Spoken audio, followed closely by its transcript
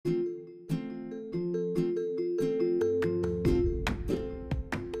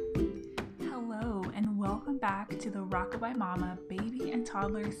Rockabye Mama Baby and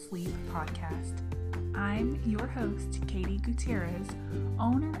Toddler Sleep Podcast. I'm your host, Katie Gutierrez,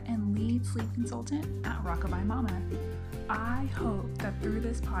 owner and lead sleep consultant at Rockabye Mama. I hope that through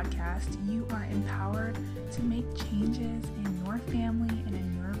this podcast, you are empowered to make changes in your family and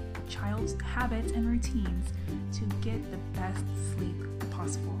in your child's habits and routines to get the best sleep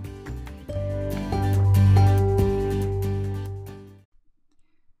possible.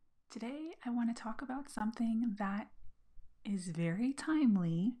 Today, I want to talk about something that is very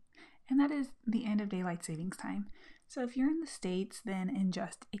timely, and that is the end of daylight savings time. So if you're in the States, then in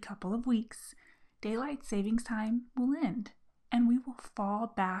just a couple of weeks, daylight savings time will end, and we will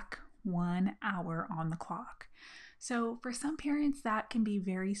fall back 1 hour on the clock. So for some parents, that can be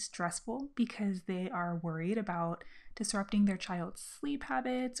very stressful because they are worried about disrupting their child's sleep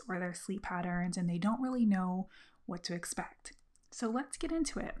habits or their sleep patterns, and they don't really know what to expect. So let's get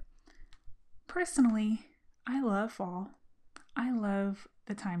into it. Personally, I love fall. I love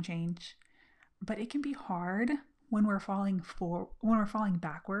the time change, but it can be hard when we're falling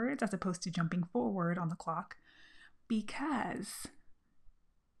backwards as opposed to jumping forward on the clock, because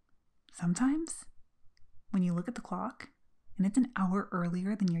sometimes when you look at the clock and it's an hour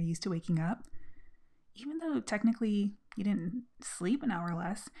earlier than you're used to waking up, even though technically you didn't sleep an hour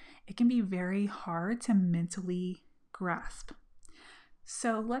less, it can be very hard to mentally grasp.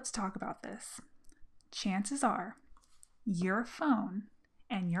 So let's talk about this. Chances are your phone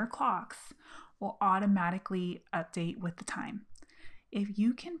and your clocks will automatically update with the time. If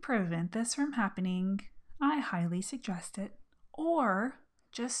you can prevent this from happening, I highly suggest it. Or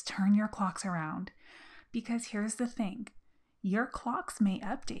just turn your clocks around. Because here's the thing, your clocks may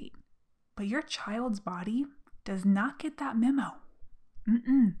update, but your child's body does not get that memo.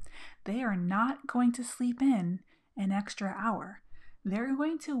 They are not going to sleep in an extra hour. They're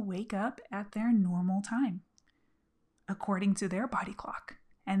going to wake up at their normal time, according to their body clock.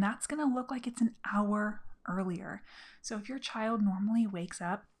 And that's going to look like it's an hour earlier. So if your child normally wakes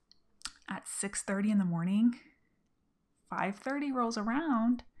up at 6:30 in the morning, 5:30 rolls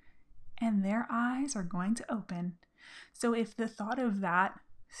around and their eyes are going to open. So if the thought of that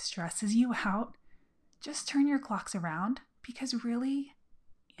stresses you out, just turn your clocks around, because really,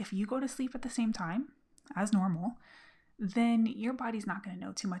 if you go to sleep at the same time as normal, then your body's not going to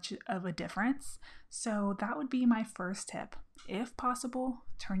know too much of a difference. So that would be my first tip. If possible,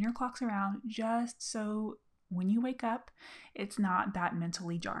 turn your clocks around just so when you wake up, it's not that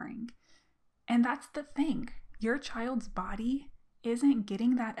mentally jarring. And that's the thing. Your child's body isn't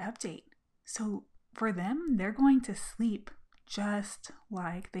getting that update. So for them, they're going to sleep just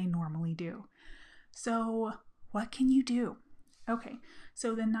like they normally do. So what can you do? Okay,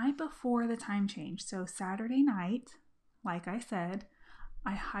 so the night before the time change, so Saturday night, like I said,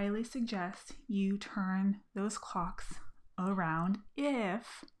 I highly suggest you turn those clocks around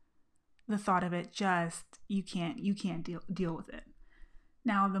if the thought of it just, you can't deal with it.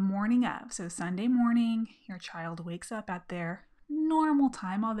 Now the morning of, so Sunday morning, your child wakes up at their normal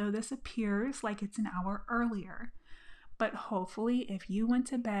time, although this appears like it's an hour earlier. But hopefully if you went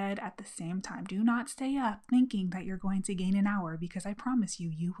to bed at the same time, do not stay up thinking that you're going to gain an hour, because I promise you,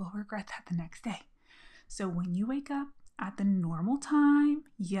 you will regret that the next day. So when you wake up at the normal time,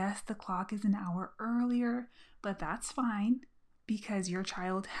 yes, the clock is an hour earlier, but that's fine because your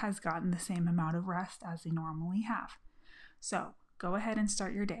child has gotten the same amount of rest as they normally have. So go ahead and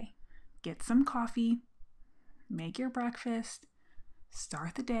start your day. Get some coffee, make your breakfast,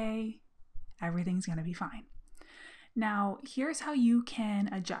 start the day. Everything's going to be fine. Now, here's how you can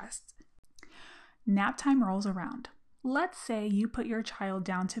adjust. Nap time rolls around. Let's say you put your child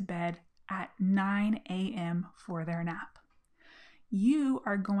down to bed at 9 a.m. for their nap. You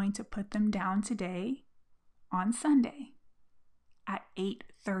are going to put them down today on Sunday at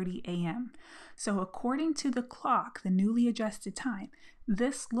 8:30 a.m. So according to the clock, the newly adjusted time,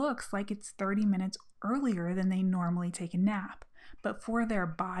 this looks like it's 30 minutes earlier than they normally take a nap. But for their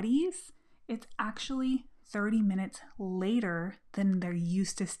bodies, it's actually 30 minutes later than they're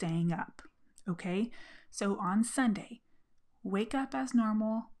used to staying up. Okay? So on Sunday, wake up as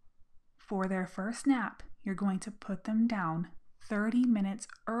normal. For their first nap, you're going to put them down 30 minutes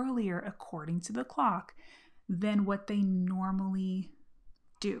earlier according to the clock than what they normally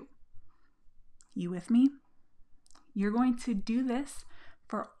do. You with me? You're going to do this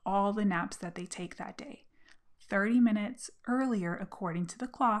for all the naps that they take that day. 30 minutes earlier according to the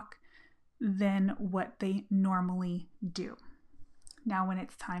clock than what they normally do. Now, when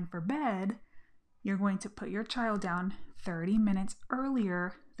it's time for bed, you're going to put your child down 30 minutes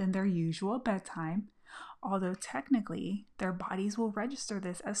earlier than their usual bedtime, although technically their bodies will register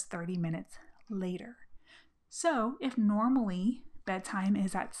this as 30 minutes later. So if normally bedtime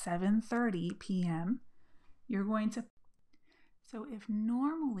is at 7:30 p.m., you're going to So if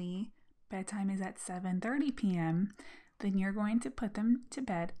normally bedtime is at 7:30 p.m., then you're going to put them to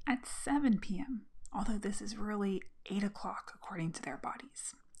bed at 7 p.m., although this is really 8 o'clock according to their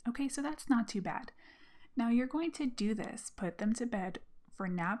bodies. Okay, so that's not too bad. Now you're going to do this, put them to bed for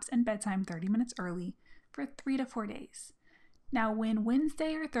naps and bedtime 30 minutes early for 3 to 4 days. Now, when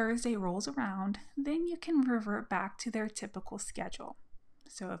Wednesday or Thursday rolls around, then you can revert back to their typical schedule.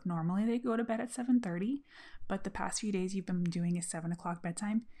 So if normally they go to bed at 7:30, but the past few days you've been doing a 7 o'clock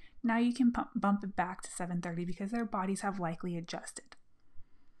bedtime, now you can bump it back to 7:30 because their bodies have likely adjusted.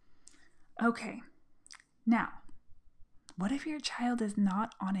 Okay, now, what if your child is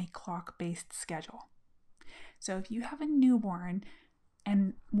not on a clock-based schedule? So if you have a newborn,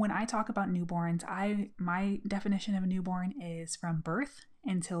 and when I talk about newborns, my definition of a newborn is from birth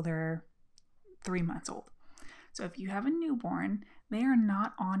until they're 3 months old. So if you have a newborn, they are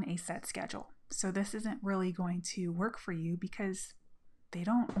not on a set schedule. So this isn't really going to work for you because they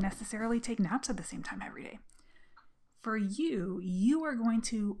don't necessarily take naps at the same time every day. For you, you are going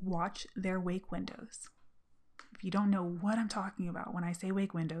to watch their wake windows. If you don't know what I'm talking about when I say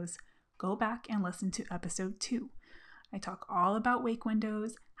wake windows, go back and listen to episode 2. I talk all about wake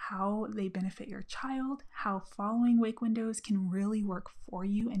windows, how they benefit your child, how following wake windows can really work for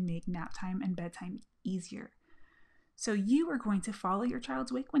you and make nap time and bedtime easier. So you are going to follow your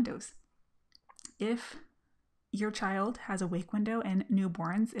child's wake windows. If your child has a wake window, and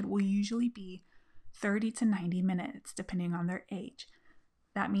newborns, it will usually be 30 to 90 minutes depending on their age.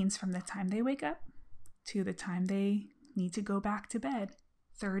 That means from the time they wake up to the time they need to go back to bed,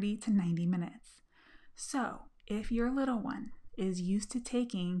 30 to 90 minutes. So if your little one is used to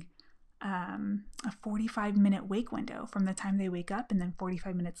taking a 45-minute wake window from the time they wake up, and then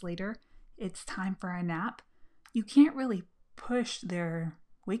 45 minutes later it's time for a nap, you can't really push their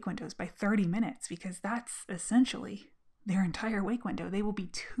wake windows by 30 minutes because that's essentially their entire wake window. They will be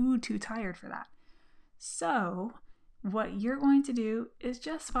too tired for that. So what you're going to do is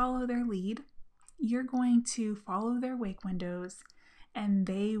just follow their lead. You're going to follow their wake windows and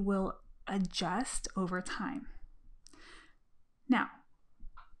they will adjust over time. Now,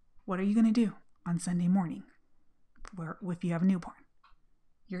 what are you going to do on Sunday morning if you have a newborn?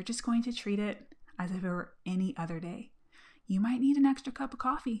 You're just going to treat it as if it were any other day. You might need an extra cup of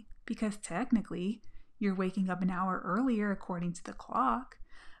coffee because technically you're waking up an hour earlier according to the clock,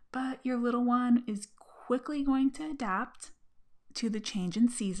 but your little one is quickly going to adapt to the change in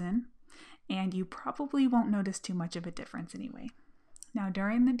season, and you probably won't notice too much of a difference anyway. Now,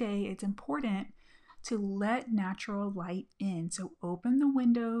 during the day, it's important to let natural light in. So open the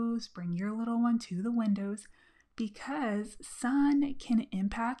windows, bring your little one to the windows, because sun can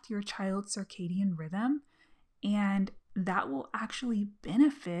impact your child's circadian rhythm, and that will actually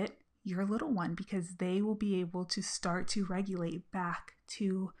benefit your little one because they will be able to start to regulate back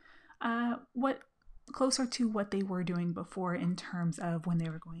to closer to what they were doing before in terms of when they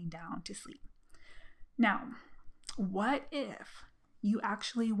were going down to sleep. Now, what if you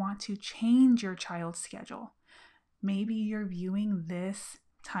actually want to change your child's schedule? Maybe you're viewing this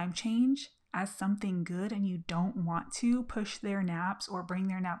time change as something good and you don't want to push their naps or bring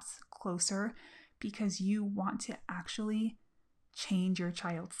their naps closer because you want to actually change your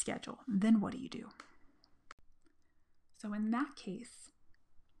child's schedule. Then what do? So in that case,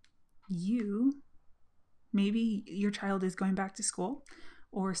 maybe your child is going back to school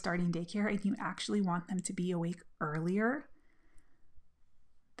or starting daycare and you actually want them to be awake earlier,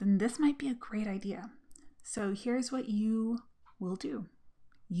 then this might be a great idea. So here's what you will do.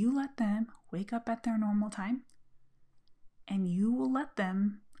 You let them wake up at their normal time, and you will let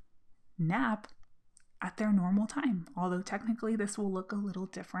them nap at their normal time, although technically this will look a little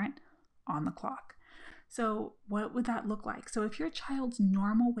different on the clock. So what would that look like? So if your child's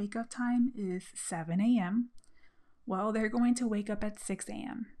normal wake-up time is 7 a.m., well, they're going to wake up at 6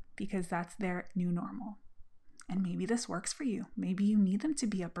 a.m. because that's their new normal. And maybe this works for you. Maybe you need them to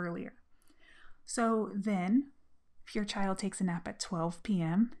be up earlier. So then, if your child takes a nap at 12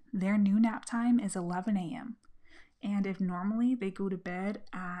 p.m., their new nap time is 11 a.m. And if normally they go to bed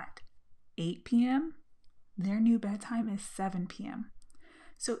at 8 p.m., their new bedtime is 7 p.m.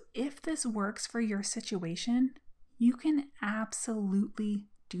 So if this works for your situation, you can absolutely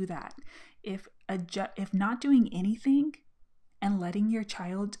do that. If not doing anything and letting your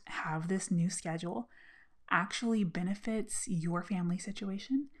child have this new schedule actually benefits your family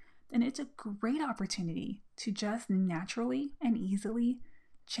situation, then it's a great opportunity to just naturally and easily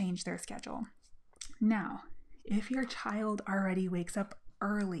change their schedule. Now, if your child already wakes up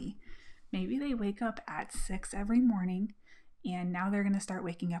early, Maybe they wake up at 6 every morning and now they're going to start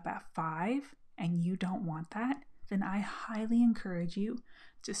waking up at 5 and you don't want that. Then I highly encourage you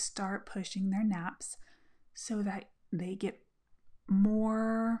to start pushing their naps so that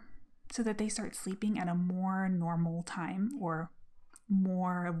they start sleeping at a more normal time or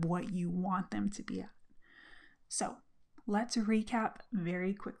more of what you want them to be at. So let's recap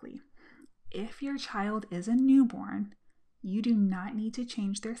very quickly. If your child is a newborn, you do not need to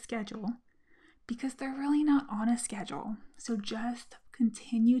change their schedule because they're really not on a schedule. So just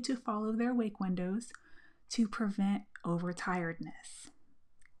continue to follow their wake windows to prevent overtiredness.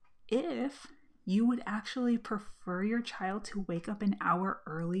 If you would actually prefer your child to wake up an hour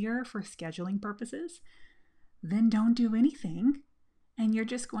earlier for scheduling purposes, then don't do anything, and you're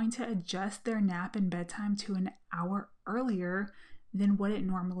just going to adjust their nap and bedtime to an hour earlier than what it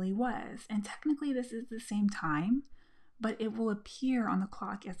normally was. And technically this is the same time, but it will appear on the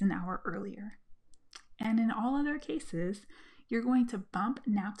clock as an hour earlier. And in all other cases, you're going to bump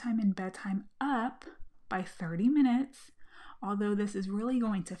nap time and bedtime up by 30 minutes, although this is really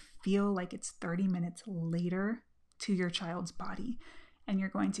going to feel like it's 30 minutes later to your child's body. And you're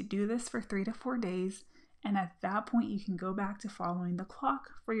going to do this for 3 to 4 days. And at that point, you can go back to following the clock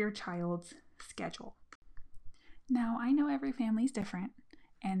for your child's schedule. Now, I know every family is different,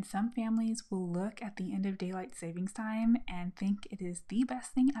 and some families will look at the end of daylight savings time and think it is the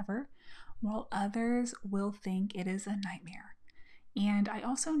best thing ever, while others will think it is a nightmare. And I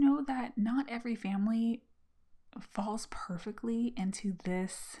also know that not every family falls perfectly into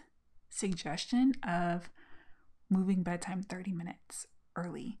this suggestion of moving bedtime 30 minutes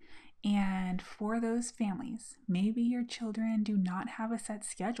early. And for those families, maybe your children do not have a set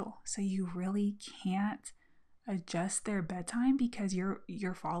schedule, so you really can't adjust their bedtime because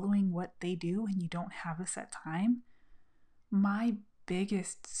you're following what they do and you don't have a set time. My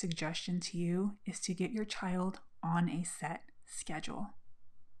biggest suggestion to you is to get your child on a set schedule.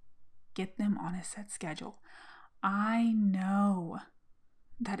 Get them on a set schedule. I know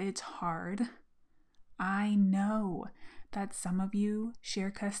that it's hard. I know that some of you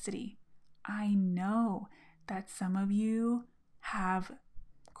share custody. I know that some of you have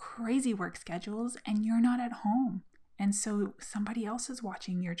crazy work schedules and you're not at home. And so somebody else is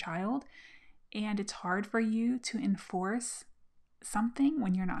watching your child and it's hard for you to enforce something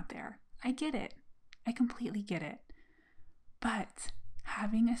when you're not there. I get it. I completely get it. But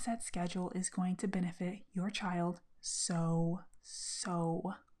having a set schedule is going to benefit your child so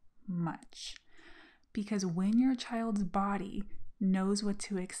much. Because when your child's body knows what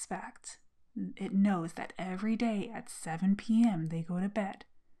to expect, it knows that every day at 7 p.m. they go to bed.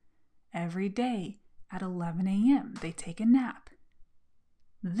 Every day at 11 a.m. they take a nap.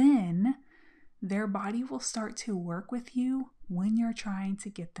 Then their body will start to work with you when you're trying to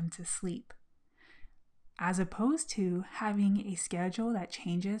get them to sleep. As opposed to having a schedule that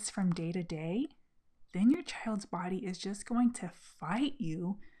changes from day to day, then your child's body is just going to fight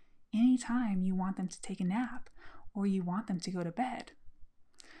you anytime you want them to take a nap or you want them to go to bed.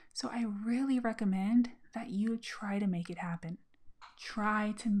 So I really recommend that you try to make it happen.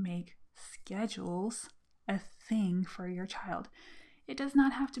 Try to make schedules a thing for your child. It does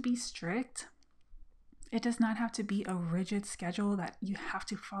not have to be strict. It does not have to be a rigid schedule that you have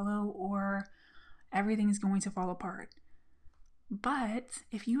to follow or everything is going to fall apart. But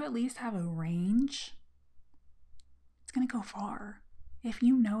if you at least have a range, it's going to go far. If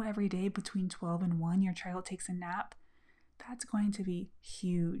you know every day between 12 and 1 your child takes a nap, that's going to be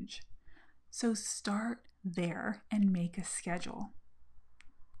huge. So start there and make a schedule.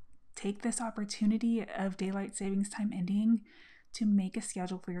 Take this opportunity of daylight savings time ending to make a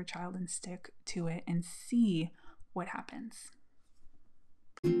schedule for your child and stick to it and see what happens.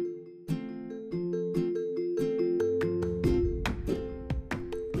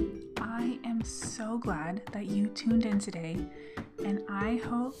 I am so glad that you tuned in today, and I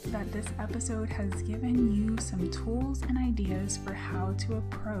hope that this episode has given you some tools and ideas for how to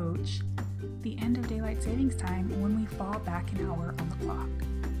approach the end of daylight savings time when we fall back an hour on the clock.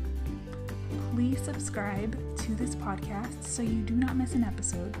 Please subscribe to this podcast so you do not miss an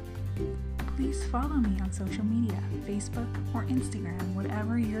episode. Please follow me on social media, Facebook or Instagram,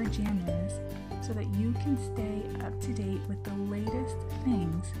 whatever your jam is, so that you can stay up to date with the latest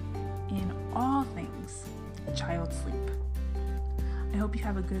things in all things child sleep. I hope you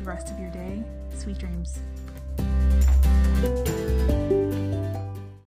have a good rest of your day. Sweet dreams.